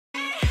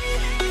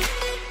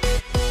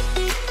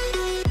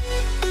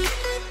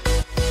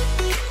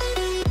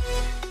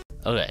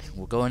Okay,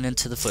 we're going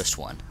into the first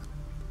one.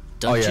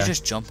 Don't you yeah.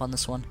 just jump on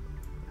this one?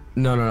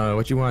 No.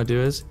 What you want to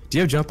do is, do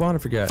you have jump on? I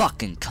forget.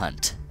 Fucking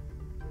cunt.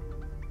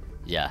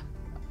 Yeah.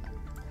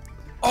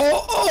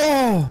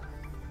 Oh!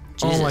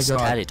 Jesus, Oh my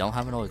god. Caddy, don't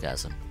have an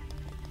orgasm.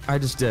 I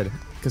just did,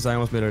 because I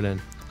almost made it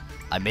in.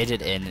 I made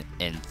it in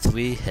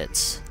 3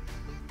 hits.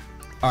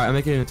 Alright, I'm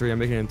making it in 3. I'm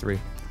making it in 3.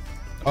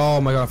 Oh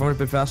my god, if I went a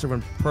bit faster, it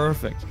went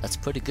perfect. That's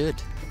pretty good.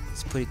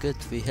 It's pretty good.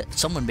 3 hits.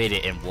 Someone made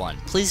it in 1.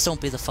 Please don't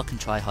be the fucking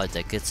tryhard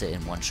that gets it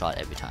in 1 shot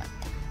every time.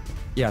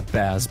 Yeah,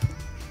 Bazb.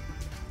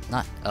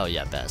 Not. Oh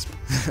yeah, Basp.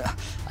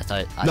 I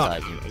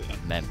thought you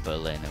meant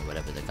Berlin or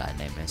whatever the guy's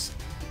name is.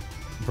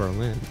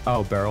 Berlin.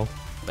 Oh, Barrel.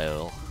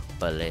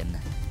 Berlin.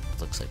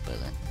 Looks like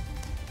Berlin.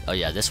 Oh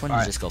yeah, this one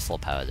you just go full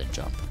power then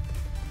jump.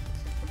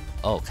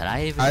 Oh, can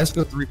I even? I just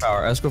go 3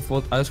 power. I just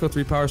go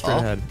 3 power straight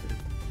ahead.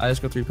 I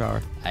just go 3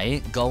 power. I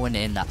ain't going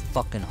in that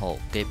fucking hole.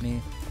 Get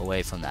me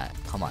away from that.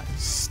 Come on,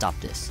 stop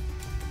this.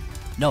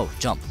 No,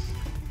 jump.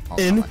 Oh,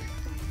 in.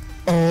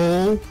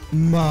 Oh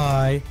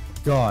my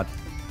god.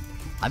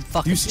 I'm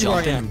fucking see where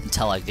I jumping am?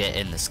 until I get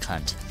in this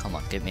cunt. Come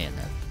on, get me in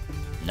there.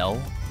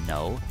 No.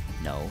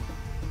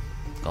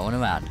 Going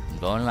around. I'm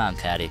going around,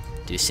 Caddy.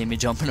 Do you see me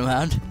jumping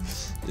around?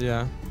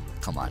 Yeah.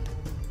 Come on.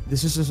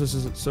 This is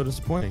just so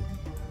disappointing.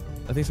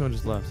 I think someone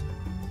just left.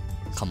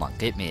 Come on,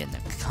 get me in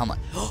there. Come on.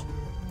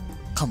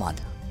 Come on.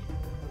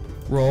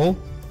 Roll.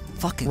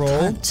 Fucking Roll.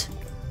 cunt.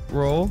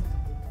 Roll.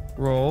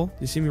 Roll.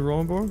 You see me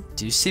rolling, bro?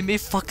 Do you see me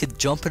fucking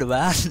jumping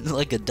around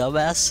like a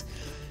dumbass?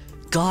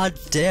 God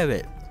damn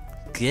it.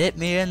 Get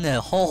me in the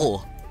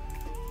hole.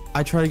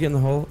 I try to get in the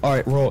hole.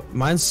 Alright, roll.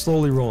 Mine's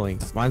slowly rolling.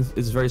 Mine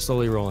is very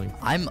slowly rolling.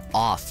 I'm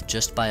off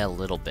just by a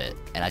little bit,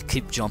 and I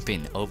keep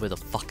jumping over the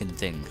fucking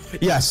thing.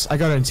 Yes, I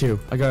got it in 2.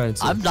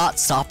 I'm not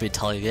stopping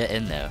till you get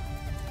in there.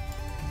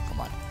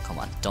 Come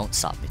on. Don't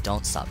stop me.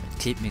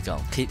 Keep me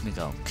going. Keep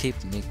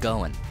me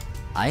going.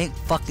 I ain't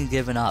fucking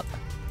giving up.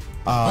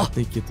 I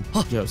think you get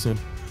the soon.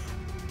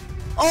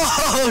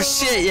 Oh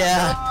shit,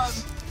 yeah.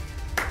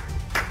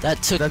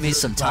 That took me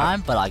some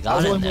time, but I got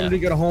in there. I wanted to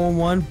get a hole in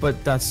 1,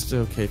 but that's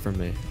okay for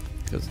me.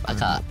 Cause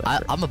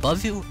I'm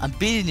above you. I'm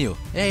beating you.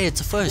 Hey, it's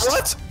a first.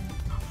 What?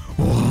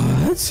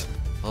 What?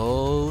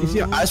 Oh. You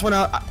see, I just went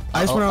out.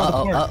 I just went out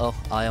of the park.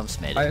 I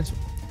almost made it.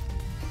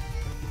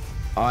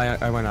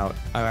 I went out.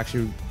 I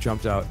actually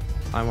jumped out.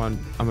 I'm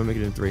gonna make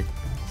it in 3.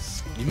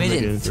 You made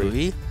it in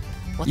 3?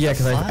 What yeah,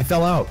 because I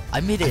fell out. I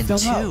made it in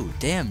 2.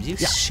 Damn, you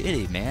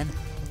shitty, man.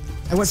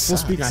 I went full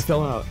speed and I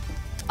fell out.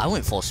 I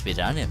went full speed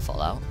and I didn't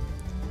fall out.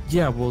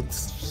 Yeah, well,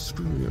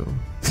 screw you.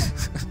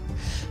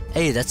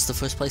 Hey, that's the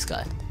first place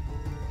guy.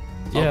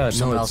 Yeah,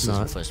 someone no, else it's is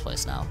in not. first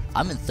place now.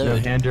 I'm in 3rd. No,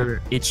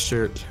 hander, each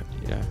shirt.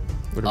 Yeah.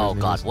 Oh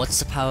god, what's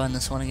the power on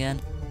this one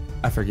again?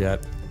 I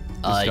forget.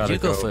 You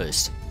go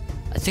first.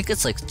 I think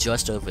it's like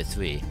just over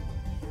 3.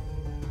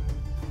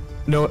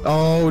 No,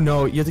 oh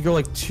no, you have to go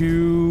like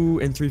 2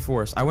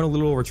 3/4. I went a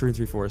little over 2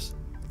 3/4.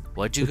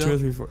 What'd you go?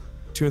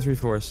 2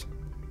 3/4.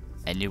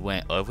 And you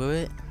went over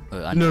it?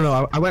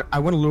 No, I went a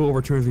little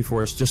over 2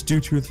 3/4. Just do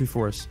 2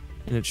 3/4,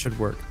 and it should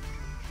work.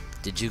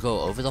 Did you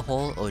go over the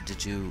hole, or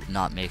did you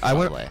not make it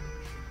all the way?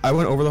 I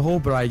went over the hole,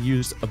 but I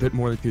used a bit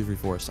more than 2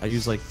 3/4. I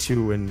used like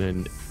 2 and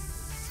then.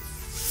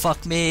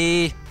 Fuck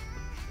me!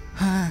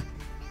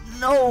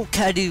 No,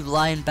 Caddy, you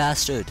lying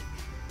bastard!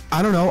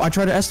 I don't know. I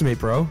tried to estimate,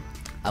 bro.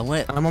 I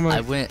went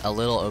a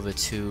little over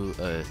 2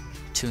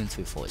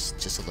 3/4,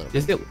 just a little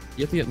bit. You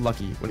have to get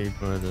lucky when you're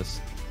doing this.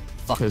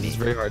 Fuck me. It's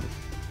very hard.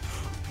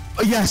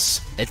 Oh,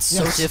 yes! It's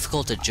so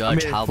difficult to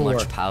judge how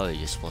much power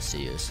you're supposed to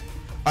use.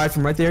 Alright,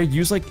 from right there,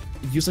 use like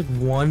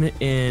 1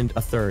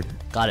 1/3.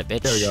 Got it,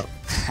 bitch. There we go.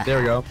 There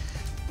we go.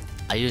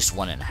 I used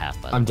 1 1/2, by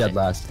the way. I'm dead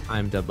last.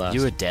 I'm dead last.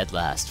 You were dead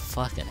last.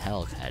 Fucking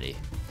hell, Caddy.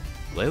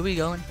 Where are we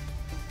going?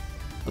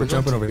 We're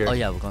jumping over here. Oh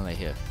yeah, we're going right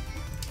here.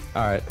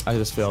 Alright, I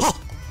just failed.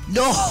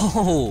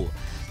 No!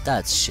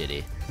 That's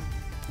shitty.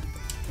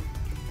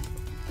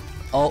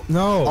 Oh.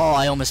 No! Oh,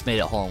 I almost made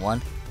it hole in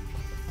 1.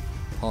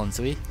 Hole in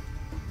 3.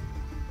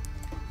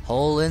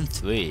 Hole in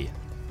 3.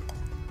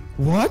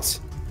 What?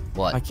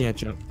 What? I can't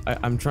jump.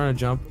 I'm trying to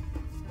jump.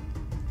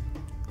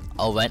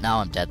 Oh, right now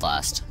I'm dead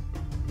last.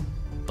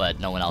 But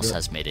no one else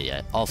has made it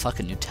yet. Oh,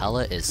 fucking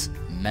Nutella is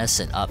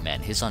messing up,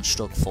 man. He's on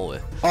stroke 4.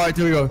 Alright,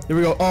 there we go. There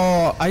we go.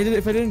 Oh,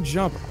 if I didn't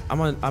jump, I'm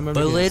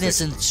Berlin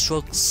is in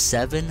stroke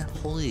 7?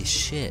 Holy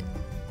shit.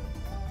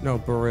 No,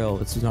 Burrell.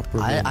 It's not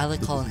Berlin. I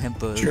like calling him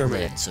Berlin,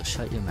 German. so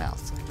shut your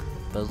mouth.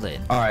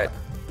 Berlin. Alright.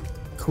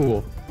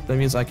 Cool. That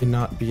means I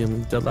cannot be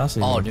in dead last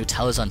anymore. Oh,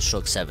 Nutella's on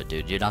stroke 7,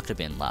 dude. You're not gonna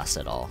be in last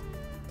at all.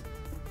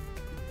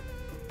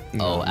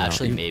 No,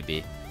 actually,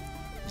 maybe.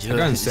 I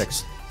got in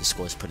 6. The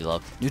score's pretty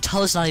low.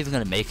 Nutella's not even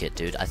gonna make it,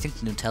 dude. I think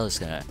Nutella's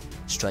gonna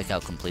strike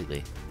out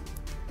completely.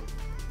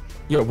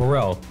 Yo,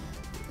 Burrell.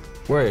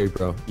 Where are you,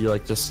 bro? You're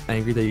like just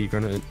angry that you're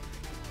gonna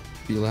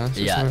be last?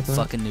 Yeah, like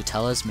fucking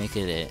Nutella's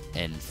making it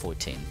in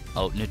 14.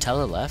 Oh,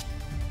 Nutella left?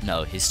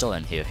 No, he's still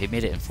in here. He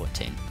made it in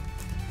 14.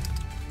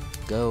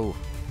 Go.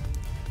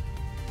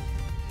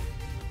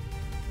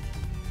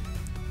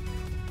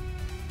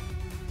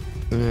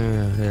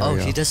 There Oh, we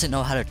go. he doesn't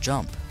know how to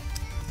jump.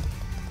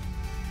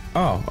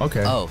 Oh,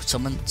 okay. Oh,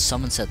 someone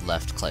said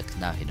left click.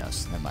 Now he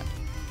knows. Never mind.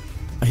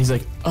 He's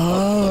like,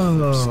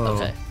 oh.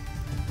 Oops, okay.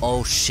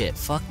 Oh shit!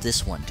 Fuck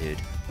this one, dude.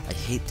 I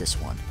hate this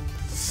one.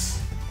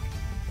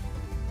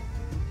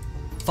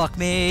 Fuck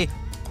me!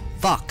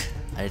 Fuck!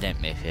 I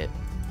didn't make it.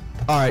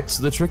 All right.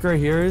 So the trick right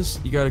here is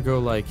you gotta go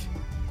like.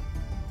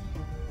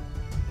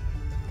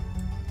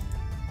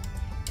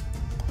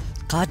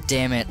 God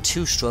damn it!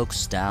 2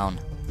 strokes down.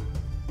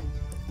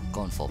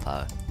 Going full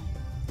power.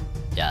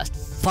 Yeah,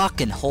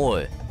 fucking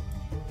whore.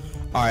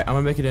 All right. I'm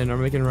gonna make it in.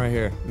 I'm making it right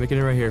here. Making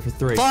it right here for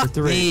 3. Fuck for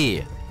 3.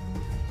 me!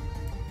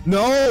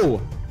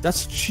 No,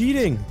 that's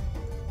cheating.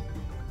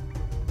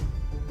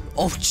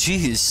 Oh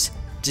jeez.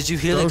 Did you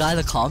hear the guy in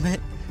the comment?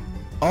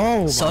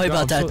 Oh. Sorry my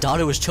about God, that.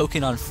 Daughter was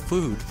choking on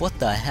food. What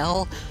the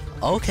hell?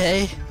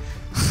 Okay.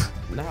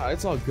 Nah,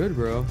 it's all good,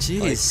 bro.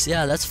 Jeez,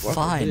 yeah, that's Watch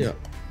the fine. video.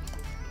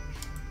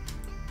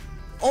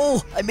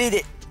 Oh, I made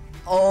it.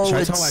 Oh, Should I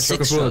it's tell my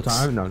 6 stroke all the strokes.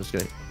 time? No, I'm just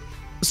kidding.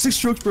 6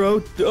 strokes, bro.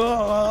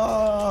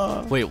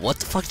 Wait, what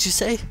the fuck did you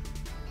say?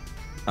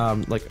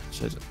 Like,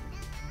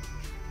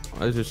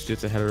 I just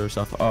gets ahead of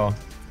herself. Oh,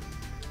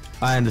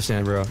 I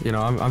understand, bro. You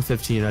know, I'm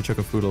 15. I choke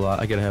on food a lot.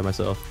 I get ahead of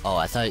myself. Oh,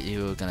 I thought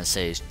you were gonna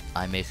say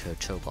I make her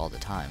choke all the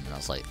time, and I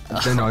was like,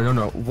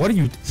 No. What are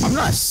you? I'm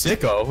not a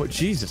sicko.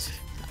 Jesus.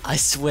 I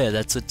swear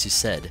that's what you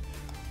said.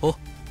 Oh,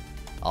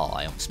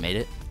 I almost made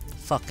it.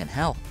 Fucking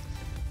hell.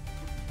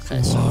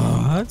 Okay, so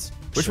What?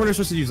 Which one are you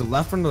supposed to use? The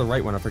left one or the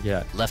right one? I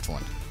forget. left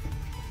one.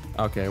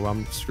 Okay, well,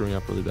 I'm screwing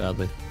up really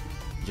badly.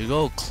 You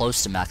go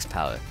close to max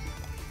power.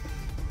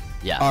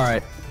 Yeah. All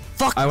right.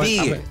 Fuck I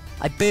me! went-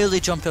 I barely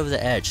jumped over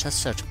the edge. That's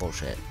such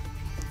bullshit.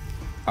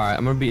 All right.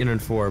 I'm gonna be in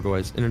 4,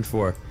 boys. In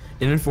 4.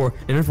 In 4.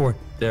 In 4.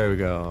 There we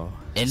go.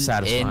 In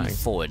Satisfying.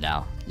 4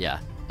 now. Yeah.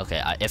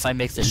 Okay. If I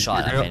make this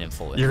shot, I made in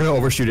 4. You're gonna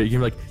overshoot it. You're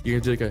gonna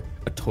do like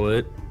a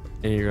toilet,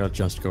 and you're gonna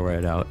just go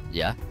right out.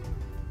 Yeah.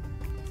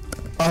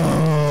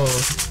 Oh.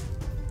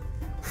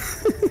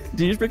 Did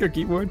you just break our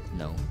keyboard?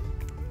 No.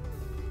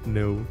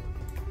 No.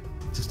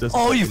 Just doesn't.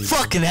 Oh, you anything.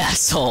 fucking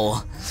asshole!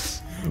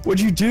 What'd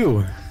you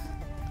do?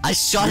 I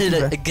shot Look it at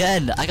that.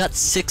 again. I got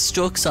 6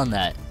 strokes on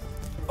that.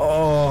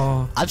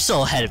 Oh. I'm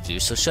so ahead of you,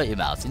 so shut your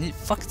mouth. You need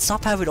fucking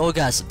stop having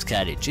orgasms,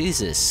 Caddy.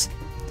 Jesus.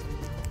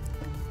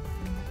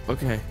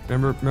 Okay.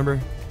 Remember.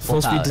 Full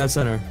Full speed power. dead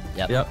center.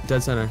 Yep.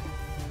 Dead center.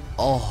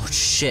 Oh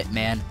shit,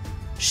 man.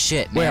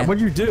 Shit, Wait, man.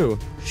 what'd you do?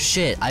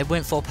 Shit, I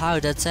went full power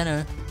dead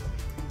center.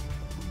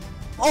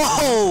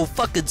 Oh,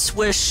 fucking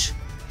swish.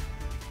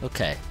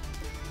 Okay.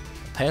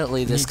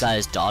 Apparently this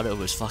guy's daughter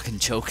was fucking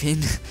choking.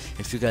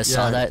 If you guys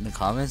saw Yeah. that in the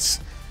comments.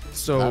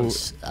 So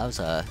That was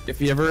a if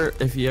he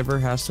ever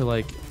has to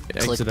like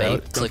exit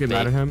out, don't get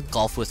mad at him.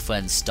 Golf with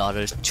friends,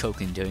 daughter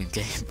choking during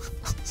game.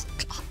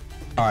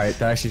 All right,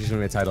 that actually just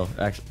gonna be a title.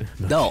 Actually,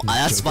 No, I'm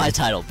that's joking. my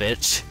title,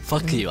 bitch.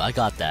 Fuck you, I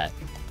got that.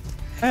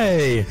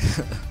 Hey,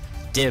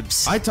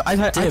 Dibs. I tap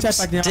back down.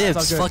 Dibs,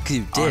 it's all good. fuck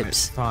you, Alright,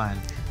 dibs. fine.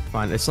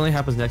 If something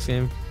happens next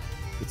game,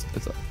 it's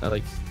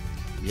like.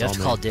 You have all to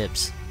me. call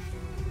dibs.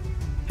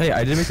 Hey,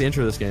 I did make the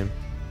intro of this game.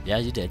 Yeah,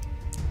 you did.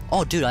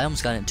 Oh, dude, I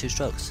almost got it in 2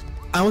 strokes.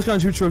 I almost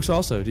got 2 strokes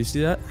also. Do you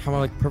see that? How am I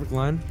like perfect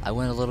line? I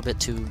went a little bit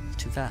too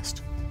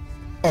fast.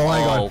 Oh my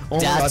god. Oh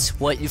that's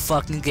what you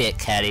fucking get,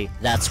 Caddy.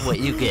 That's what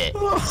you get.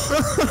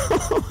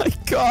 oh my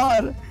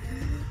god.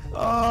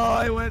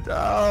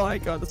 Oh my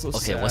god, that's so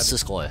sad. Okay, what's the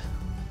score?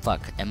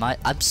 Fuck,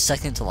 I'm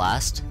second to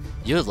last?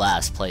 You're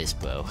last place,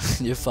 bro.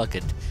 You're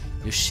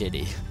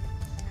shitty.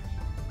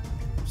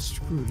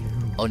 Screw you.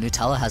 Oh,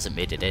 Nutella hasn't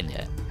made it in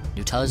yet.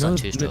 Nutella's on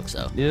 2 strokes,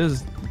 though. It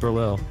is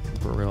Burrell.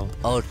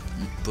 Oh,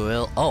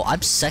 Brill. Oh,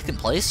 I'm second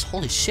place?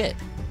 Holy shit.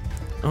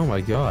 Oh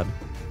my god.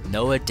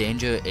 Noah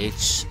Danger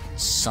H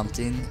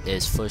something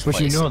is first But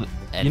place. you know,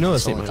 and you know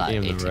he's this ain't only my got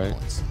game 18 though, right?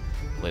 points.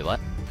 Wait, what?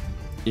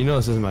 You know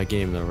this isn't my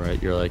game though,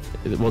 right? You're like,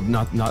 well,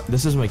 not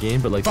this is my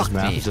game, but like Fuck this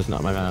map me. is just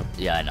not my map.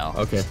 Yeah, I know.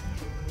 Okay.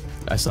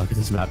 I suck at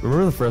this map.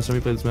 Remember the first time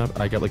we played this map?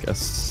 I got like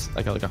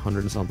 100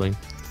 and something.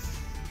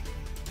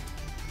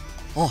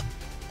 Oh.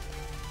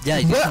 Yeah,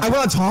 you What? I went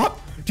on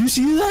top? Do you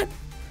see that?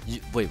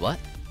 wait, what?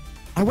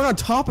 I went on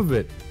top of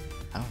it.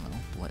 I don't know.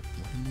 What do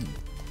you mean?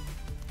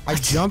 I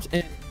jumped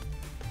in.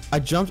 I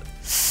jumped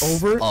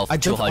over. Oh, I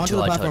too jumped hard, onto too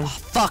the hard, too platform.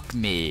 hard. Fuck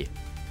me.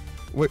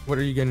 What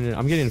are you getting in?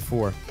 I'm getting in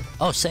 4.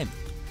 Oh, same.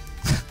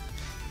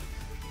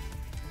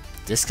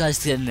 This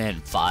guy's getting in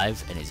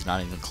 5, and he's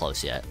not even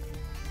close yet.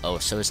 Oh,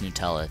 so is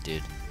Nutella,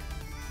 dude.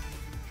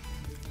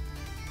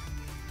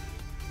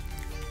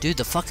 Dude,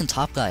 the fucking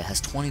top guy has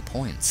 20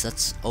 points.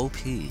 That's OP.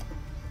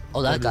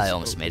 Oh, that That guy is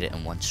almost OP. made it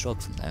in 1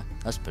 stroke from there.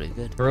 That's pretty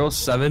good. Burrell's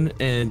 7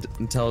 and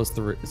Nutella's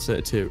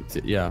 2.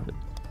 Yeah.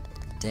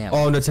 Damn.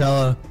 Oh,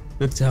 Nutella.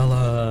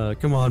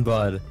 Come on,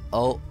 bud.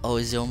 Oh,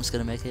 is he almost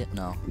gonna make it?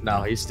 No.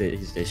 No, he's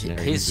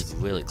stationary. He's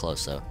really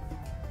close, though.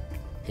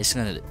 He's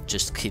gonna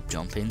just keep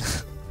jumping.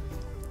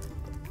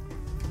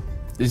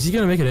 Is he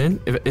gonna make it in?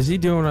 Is he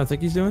doing what I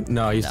think he's doing?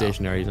 No, he's No.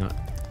 stationary. He's not.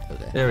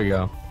 Okay. There we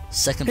go.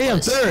 Second Hey, I'm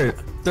place. third.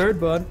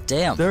 Third, bud.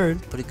 Damn.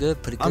 Third. Pretty good,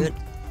 pretty I'm good.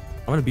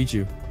 gonna beat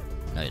you.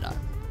 No, you're not.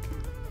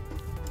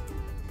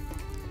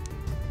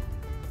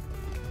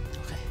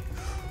 Okay.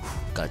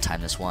 Gotta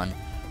time this one.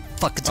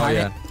 Fucking time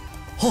it.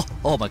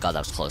 Oh my god, that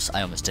was close.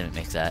 I almost didn't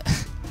make that.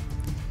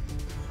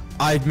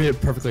 I made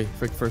it perfectly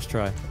for first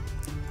try.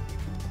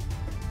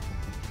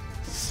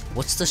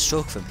 What's the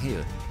stroke from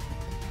here?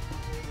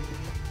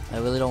 I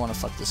really don't want to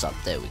fuck this up.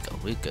 There we go.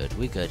 We good.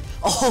 We good.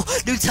 Oh,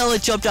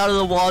 Nutella jumped out of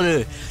the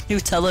water.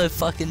 Nutella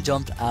fucking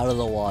jumped out of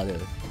the water.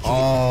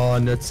 Oh,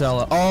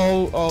 Nutella.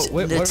 Oh,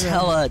 wait.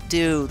 Nutella,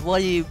 dude,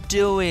 what are you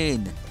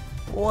doing?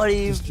 What are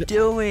you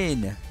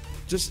doing?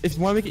 Just if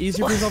you want to make it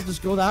easier for yourself,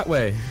 just go that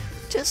way.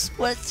 Just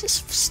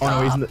stop. Oh,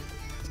 no, he's in the,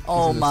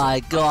 oh my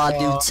god,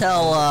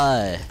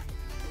 Nutella.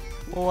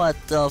 What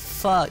the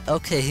fuck?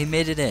 Okay, he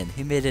made it in.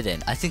 He made it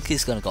in. I think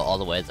he's gonna go all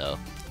the way though.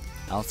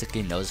 I don't think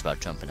he knows about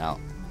jumping out.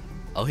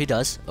 Oh, he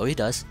does. Oh, he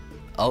does.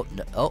 Oh,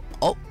 no.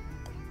 Oh,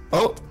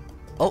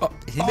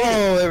 he made it.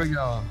 Oh, there we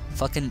go.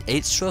 Fucking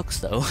 8 strokes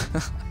though.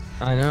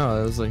 I know,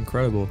 that was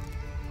incredible.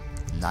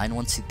 9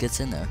 once he gets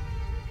in there.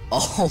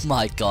 Oh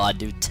my god,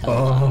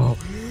 Nutella.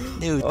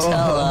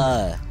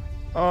 Nutella.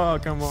 Oh,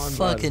 come on,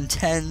 Fucking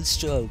 10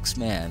 strokes,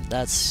 man.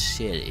 That's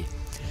shitty.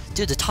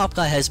 Dude, the top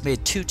guy has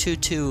made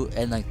 2-2-2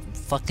 and like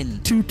fucking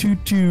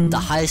 2-2-2. the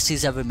highest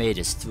he's ever made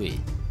is 3.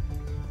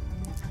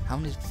 How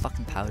many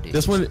fucking power do you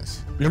This one,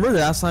 this? remember the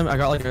last time I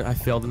got like I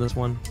failed in this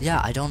one? Yeah,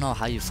 I don't know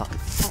how you fucking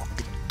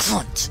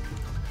cunt.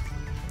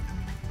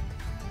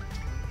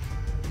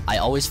 I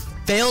always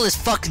fail this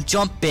fucking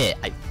jump bit.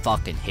 I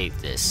fucking hate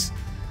this.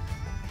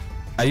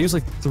 I used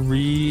like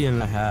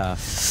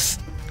 3.5.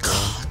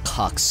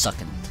 Cock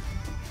sucking.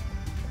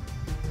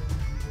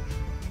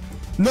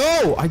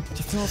 No, I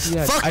fell off the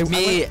edge. Fuck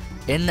me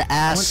in the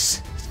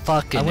ass.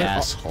 Fucking went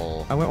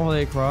asshole. I went all the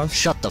way across.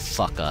 Shut the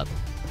fuck up.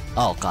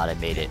 Oh god, I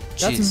made it.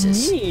 That's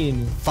Jesus.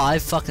 mean.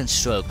 5 fucking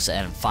strokes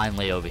and I'm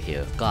finally over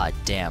here. God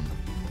damn.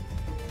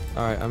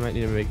 Alright, I might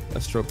need to make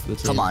a stroke for the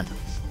team. Come on.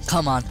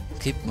 Come on.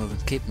 Keep moving.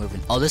 Keep moving.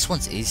 Oh, this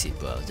one's easy,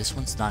 bro. This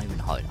one's not even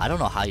hard. I don't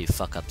know how you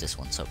fuck up this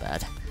one so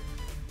bad.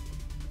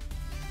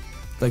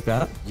 Like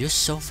that? You're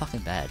so fucking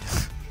bad.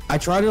 I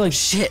tried to like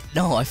Shit.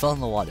 No, I fell in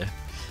the water.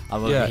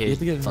 I'm over Yeah, you here have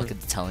to get fucking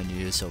telling you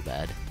you're so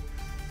bad.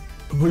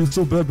 Oh, you're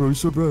so bad, bro. You're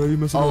so bad. How you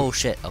messing up? Oh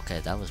shit. Okay,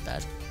 that was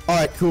bad.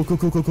 Alright, cool.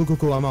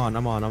 I'm on.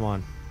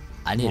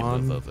 I need to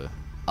Come move on. over.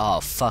 Oh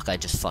fuck, I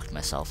just fucked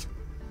myself.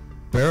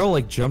 Barrel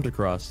like jumped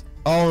across.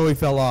 Oh, he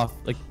fell off.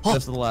 Like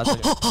just at the last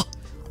second.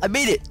 I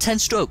made it! 10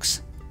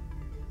 strokes!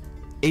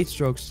 8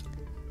 strokes.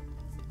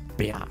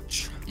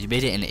 Biatch. You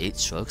made it in 8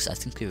 strokes? I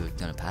think you were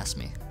gonna pass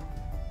me.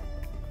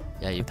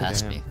 Yeah, you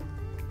passed me.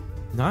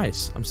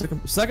 Nice. I'm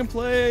second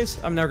place.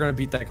 I'm never gonna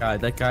beat that guy.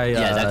 That guy.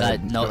 Yeah, that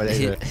guy. No,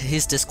 idea.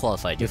 he's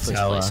disqualified. You're first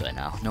Nutella. place right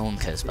now. No one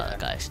cares about that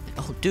guy.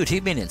 Oh, dude,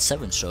 he made it in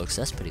 7 strokes.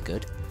 That's pretty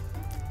good.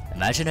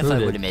 Imagine if Who I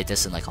did? would have made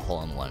this in like a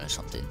hole-in-one or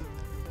something.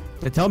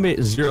 They tell me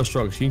it's 0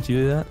 strokes. Can you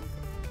do that?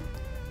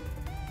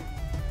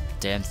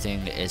 Damn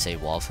thing is a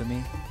wall for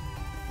me.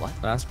 What?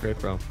 That's great,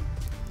 bro.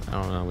 I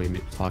don't know. We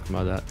talking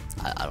about that.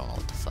 I don't know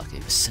what the fuck he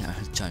was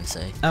trying to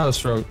say. Out of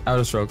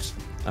strokes.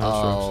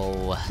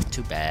 Oh,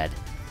 too bad.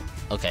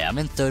 Okay, I'm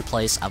in 3rd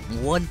place. I'm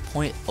 1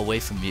 point away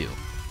from you.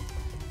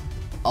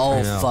 Oh,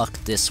 I know. fuck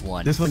this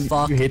one. This one,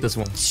 Fuck. you hate this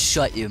one.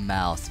 Shut your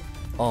mouth.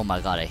 Oh my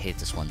god, I hate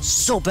this one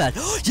so bad.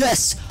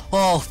 Yes!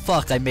 Oh,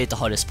 fuck, I made the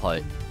hardest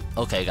part.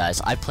 Okay, guys,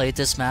 I played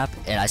this map,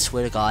 and I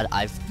swear to god,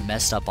 I've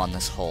messed up on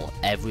this hole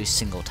every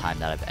single time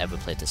that I've ever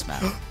played this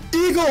map.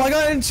 Eagle, I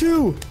got it in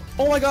 2.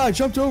 Oh my god, I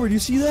jumped over. Do you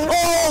see that?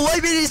 Oh, I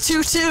made it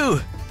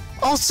 2-2!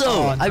 Also,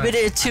 Oh, I nice. made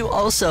it 2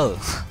 also.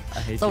 I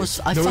hate That you. was,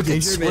 I No, fucking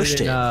Danger made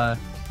swished in, it.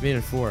 Made it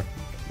in 4.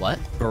 What?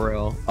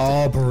 Barrel.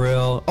 Oh,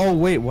 Barrel. Oh,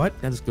 wait, what?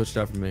 That just glitched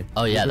out for me.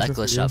 Oh yeah, that for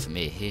glitched you? out for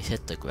me. He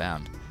hit the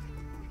ground.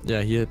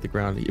 Yeah, he hit the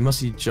ground. He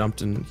must have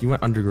jumped and he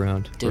went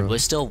underground. Dude, bro. we're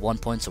still 1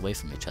 point away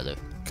from each other.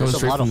 There's a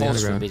straight lot of from the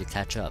holes for underground. me to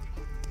catch up.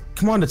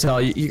 Come on,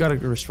 Nutella. You gotta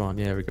respond.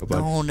 Yeah, there we go, bud.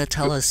 No,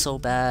 Nutella's so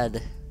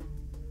bad.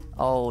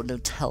 Oh,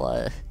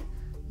 Nutella.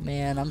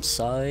 Man, I'm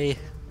sorry.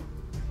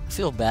 I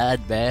feel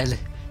bad, man.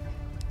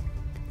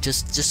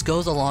 Just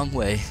go the long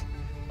way.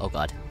 Oh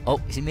god. Oh,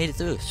 he made it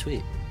through.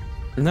 Sweet.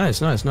 Nice.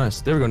 There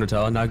we go,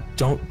 Nutella. Now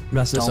don't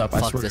mess this Don't up. I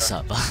fuck swear. this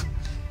up.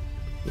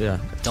 Yeah.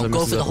 Don't so go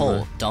mess for it the up hole.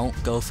 over.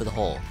 Don't go for the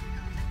hole.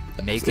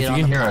 Make If it you on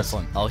can the hear us.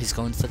 platform. Oh, he's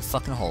going for the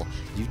fucking hole.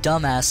 You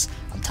dumbass.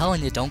 I'm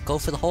telling you, don't go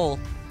for the hole.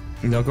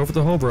 No, go for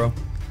the hole, bro.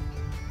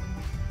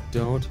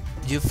 Don't.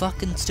 You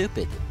fucking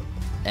stupid.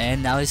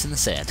 And now he's in the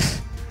sand.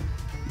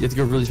 You have to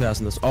go really fast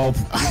in this. Oh.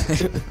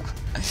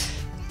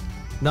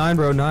 9,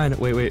 bro. 9.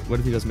 Wait. What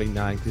if he doesn't make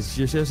 9? Because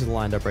you're just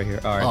lined up right here.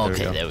 All right. Oh, there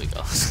okay, we go. there we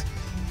go.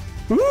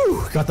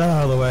 Woo! Got that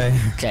out of the way.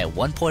 Okay,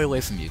 1 point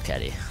away from you,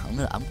 Caddy.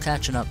 I'm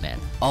catching up, man.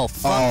 Oh,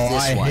 fuck Oh,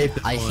 this I one. hate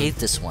this I one. hate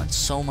this one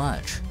so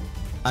much.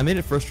 I made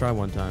it first try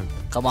one time.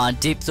 Come on,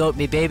 deep throat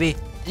me, baby.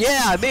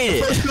 Yeah, I made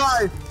it. First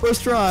try.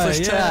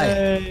 First try.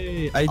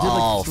 Yay. I did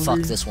Oh, like 3. fuck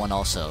this one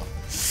also.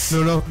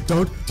 No,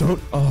 don't.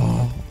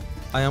 Oh,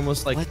 I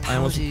almost like. What I power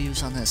almost. do you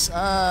use on this?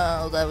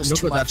 Oh, that was Don't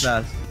too go that much.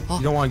 fast. Oh.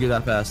 You don't want to go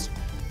that fast.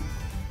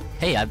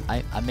 Hey,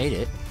 I made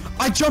it.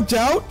 I jumped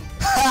out.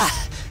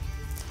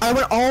 I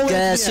went all the way.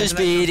 Guess to the who's end, and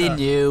I jumped beating out.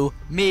 you?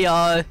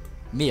 Mio.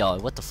 Miar,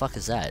 what the fuck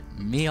is that?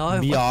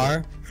 Miar?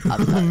 Miar.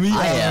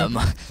 I am.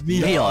 Miar.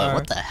 Miar,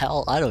 what the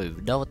hell? I don't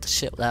even know what the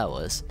shit that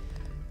was.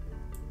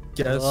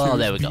 Guess Oh, who's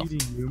there we go.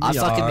 beating you? I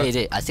fucking Miar. made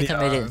it. I think I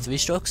made it in Miar. 3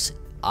 strokes.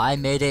 I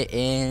made it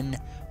in,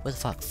 what the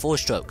fuck, 4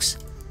 strokes.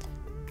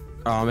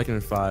 Oh, I'm making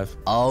it 5.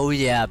 Oh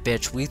yeah,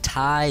 bitch, we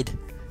tied.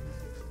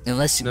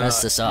 Unless you No,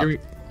 mess this up. you're-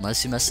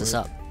 Unless you mess this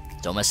up.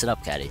 Don't mess it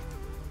up, Caddy.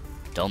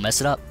 Don't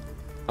mess it up.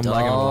 I'm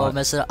lagging a Don't lot.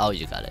 mess it up. Oh,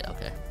 you got it.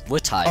 Okay. We're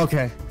tied.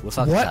 Okay. We're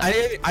fucking What?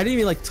 tied. I didn't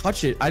even like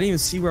touch it. I didn't even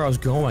see where I was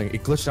going.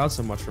 It glitched out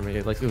so much for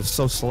me. Like it was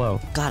so slow.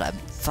 God, I'm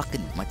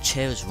fucking, my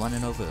chair is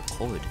running over a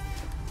cord.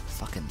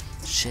 Fucking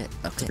shit.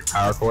 Okay.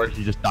 Power cord.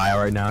 You just die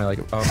right now. You're like,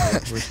 oh.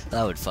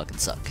 That would fucking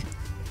suck.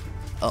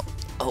 Oh.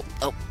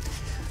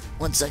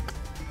 1 sec.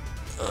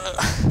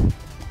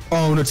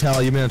 Oh,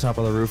 Nutella, you made it on top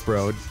of the roof,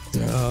 bro.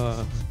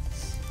 Nutella,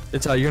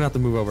 you're gonna have to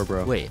move over,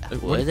 bro. Wait,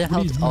 Like, where the what are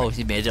hell? you Oh, doing?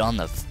 he made it on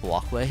the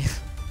walkway?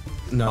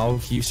 No,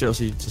 he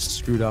seriously just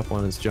screwed up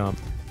on his jump.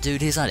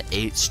 Dude, he's on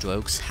 8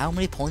 strokes. How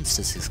many points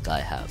does this guy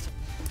have?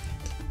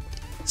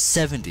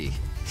 70.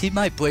 He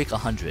might break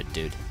 100,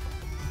 dude.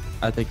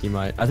 I think he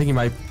might. I think he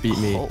might beat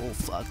me. Oh,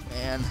 fuck,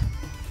 man.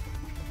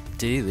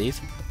 Did he leave?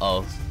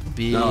 Oh,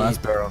 No, that's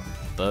Barrow.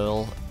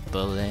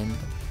 Berlin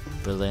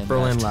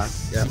Berlin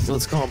left. Yeah, so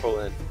let's call him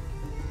Berlin.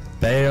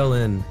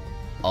 Balin.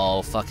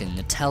 Oh, fucking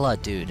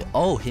Nutella, dude.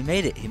 Oh, he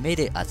made it. He made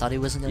it. I thought he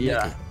wasn't gonna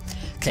Yeah. make it.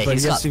 Okay, But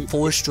he's he got has to-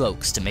 4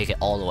 strokes to make it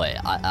all the way.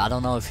 I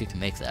don't know if he can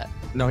make that.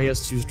 No, he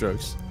has 2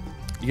 strokes.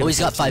 You Oh, he's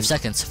got 5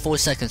 seconds. seconds, 4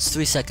 seconds,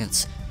 3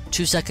 seconds,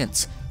 2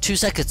 seconds, 2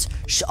 seconds.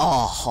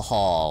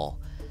 Oh,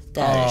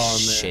 that is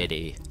Oh, man.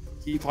 shitty.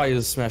 He probably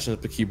is smashing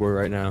up the keyboard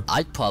right now.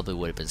 I probably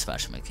would have been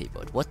smashing my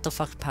keyboard. What the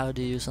fuck power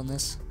do you use on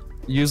this?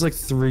 Use like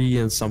 3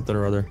 and something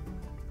or other.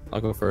 I'll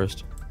go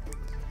first.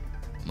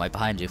 I'm right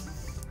behind you.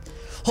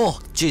 Oh,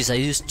 jeez, I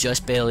used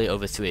just barely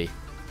over 3.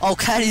 Oh,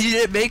 Caddy, you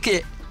didn't make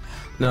it.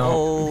 No,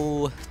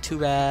 Oh, too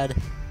bad.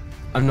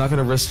 I'm not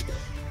gonna risk.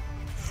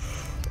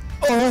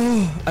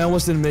 Oh, I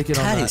almost didn't make it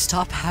on Caddy, that.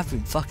 stop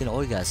having fucking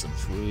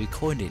orgasms. We're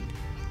recording.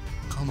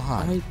 Come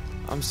on.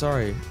 I'm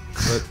sorry,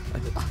 but.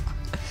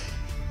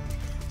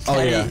 Oh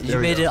Caddy, yeah, you there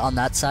we made go. it on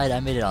that side. I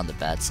made it on the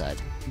bad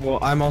side. Well,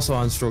 I'm also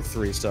on stroke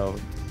 3, so.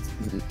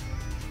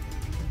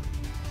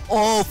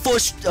 Oh,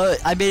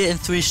 I made it in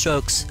 3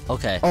 strokes.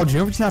 Okay. Oh, do you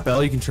know if you tap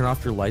L, you can turn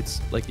off your lights?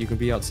 Like, you can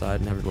be outside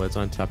and have your lights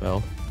on, tap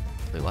L.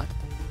 Wait, what?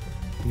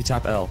 If you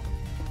tap L.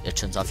 It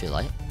turns off your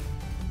light?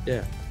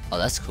 Yeah. Oh,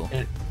 that's cool.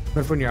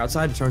 But when you're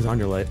outside, it turns on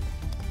your light.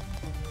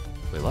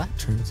 Wait, what?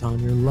 Turns on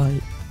your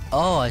light.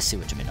 Oh, I see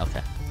what you mean.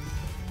 Okay.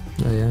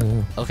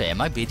 Yeah. Okay, am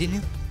I beating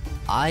you?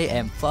 I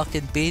am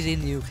fucking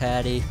beating you,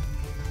 Caddy.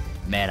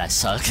 Man, I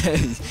suck.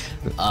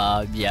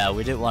 Yeah,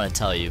 we didn't want to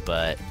tell you,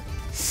 but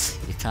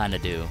you kind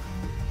of do.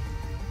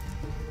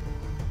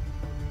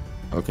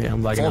 Okay,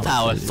 I'm lagging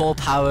out. Full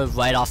power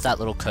right off that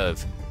little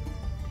curve.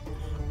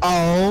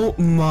 Oh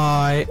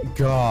my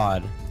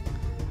god.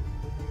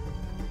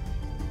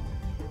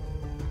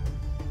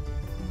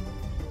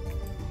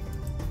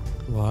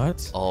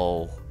 What?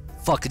 Oh,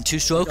 fucking 2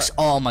 strokes?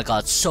 Oh my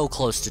god, so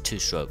close to 2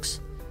 strokes.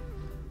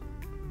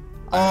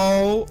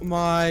 Oh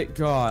my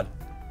god.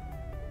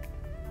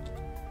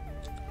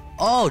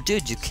 Oh,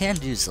 dude, you can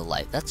use the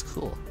light. That's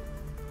cool.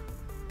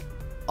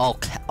 Oh,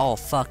 oh,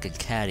 fucking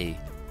Caddy.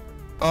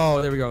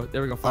 Oh, there we go.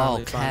 There we go.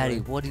 Finally, Oh, Caddy,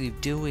 what are you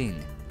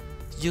doing?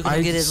 You're gonna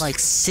I get in just- like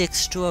 6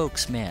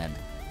 strokes, man.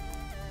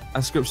 I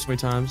scripted so many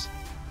times.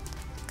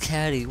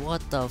 Caddy,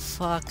 what the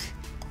fuck?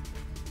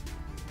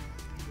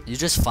 You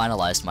just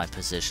finalized my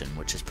position,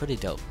 which is pretty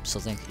dope, so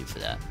thank you for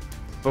that.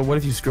 But what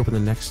if you screw up in the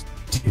next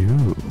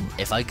 2?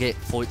 If I get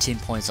 14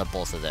 points on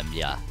both of them,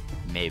 yeah,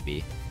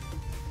 maybe.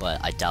 But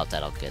I doubt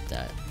that I'll get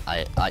that.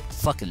 I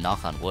fucking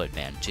knock on wood,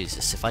 man.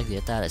 Jesus, if I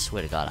get that, I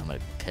swear to God, I'm gonna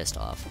be pissed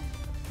off.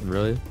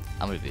 Really?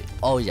 I'm gonna be.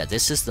 Oh yeah,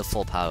 this is the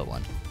full power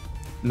one.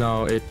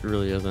 No, it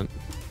really isn't.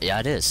 Yeah,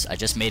 it is. I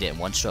just made it in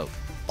 1 stroke.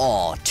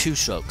 Oh, 2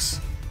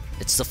 strokes.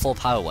 It's the full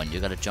power one. You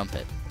gotta jump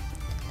it.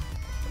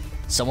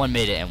 Someone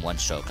made it in 1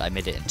 stroke. I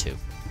made it in 2.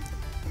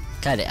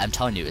 Kinda, I'm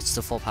telling you, it's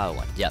the full power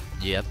one. Yep.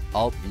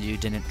 Oh, you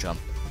didn't jump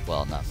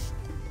well enough.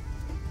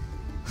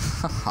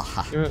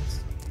 You know what?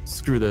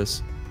 Screw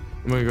this.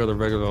 I'm gonna go the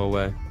regular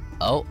way.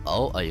 Oh,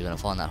 are you gonna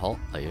fall in that hole?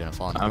 Are you gonna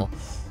fall in that I'm- hole?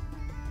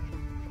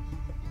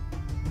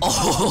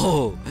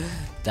 Oh,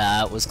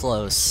 that was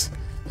close.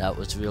 That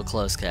was real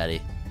close, Caddy.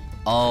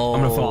 Oh.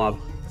 I'm gonna fall off.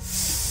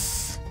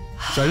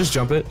 Should I just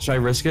jump it? Should I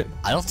risk it?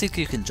 I don't think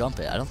you can jump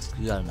it. I don't think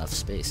you got enough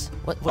space.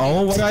 What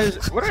Oh, what I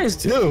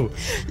just do?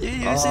 You're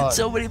using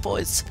so many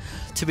points.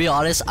 To be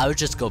honest, I would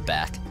just go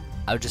back.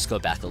 I would just go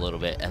back a little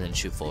bit and then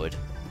shoot forward.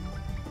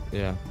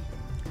 Yeah.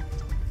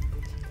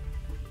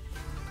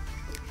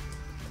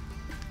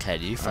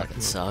 Caddy, you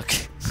fucking suck.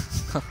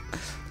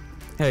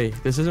 Hey,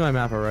 this isn't my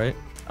map, alright?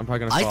 I'm probably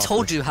gonna I fall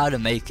told off you how to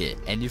make it,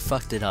 and you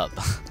fucked it up.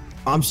 this.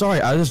 I'm sorry,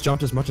 I just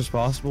jumped as much as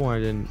possible and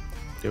I didn't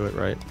do it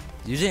right.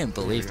 You didn't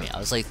believe me. I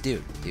was like,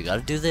 dude, you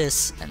gotta do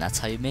this, and that's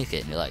how you make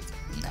it. And you're like,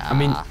 nah. I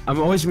mean, I'm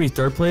always gonna be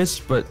 3rd place,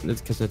 but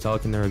it's because Nutella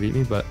can never beat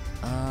me, but...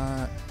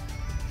 yeah,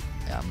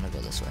 I'm gonna go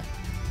this way.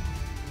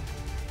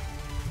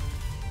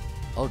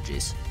 Oh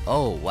jeez.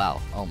 Oh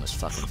wow. Almost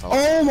fucking fell.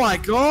 Oh my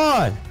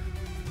god!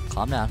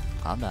 Calm down.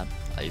 Calm down.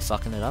 Are you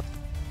fucking it up?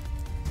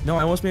 No,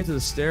 I almost made it to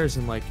the stairs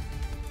in like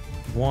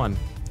 1.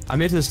 I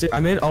made it to the I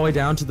made it all the way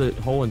down to the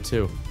hole in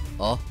 2.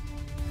 Oh.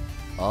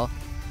 Oh.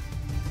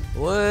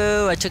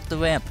 Whoa, I took the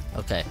ramp.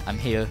 Okay, I'm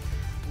here.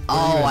 are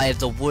you Oh, in? I have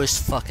the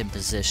worst fucking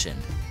position.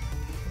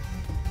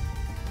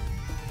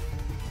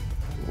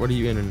 What are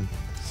you in?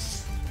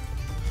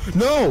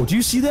 No! Do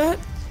you see that?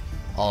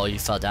 Oh, you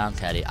fell down,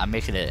 Caddy. I'm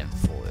making it in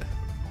 4.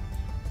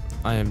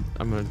 I'm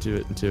gonna do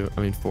it in 2.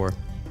 I mean 4.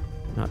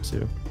 Not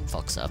 2.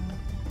 Fucks up.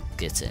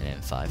 Gets it in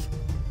 5.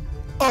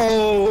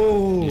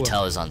 Oh!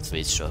 Nutella's on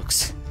 3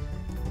 strokes.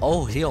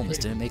 Oh, he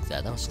almost didn't make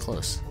that. That was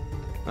close.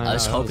 I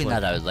was know, hoping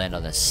like, that I would land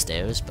on the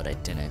stairs, but I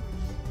didn't.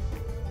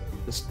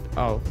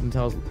 Oh,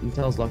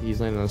 Nutella's lucky he's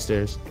landing on the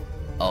stairs.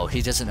 Oh,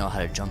 he doesn't know how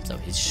to jump though.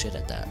 He's shit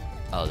at that.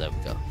 Oh, there we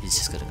go. He's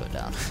just gonna go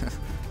down.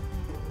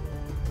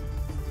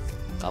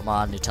 Come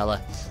on,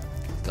 Nutella.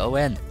 Go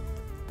in.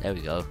 There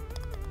we go.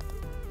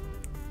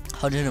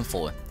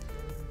 104.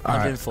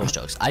 104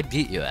 strokes. I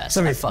beat your ass.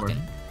 I 74.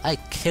 I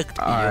kicked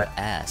your Alright.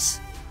 ass.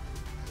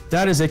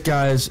 That is it,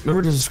 guys.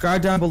 Remember to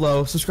subscribe down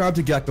below. Subscribe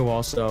to Gecko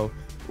also.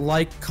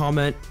 Like,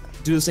 comment,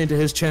 do the same to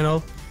his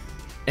channel.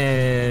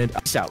 And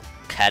peace out.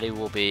 Caddy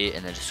will be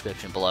in the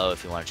description below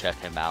if you want to check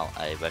him out.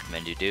 I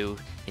recommend you do.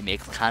 He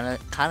makes kind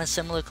of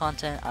similar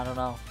content. I don't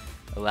know,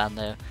 around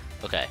there.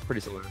 Okay.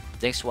 Pretty similar.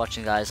 Thanks for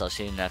watching, guys. I'll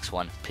see you in the next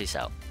one. Peace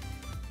out.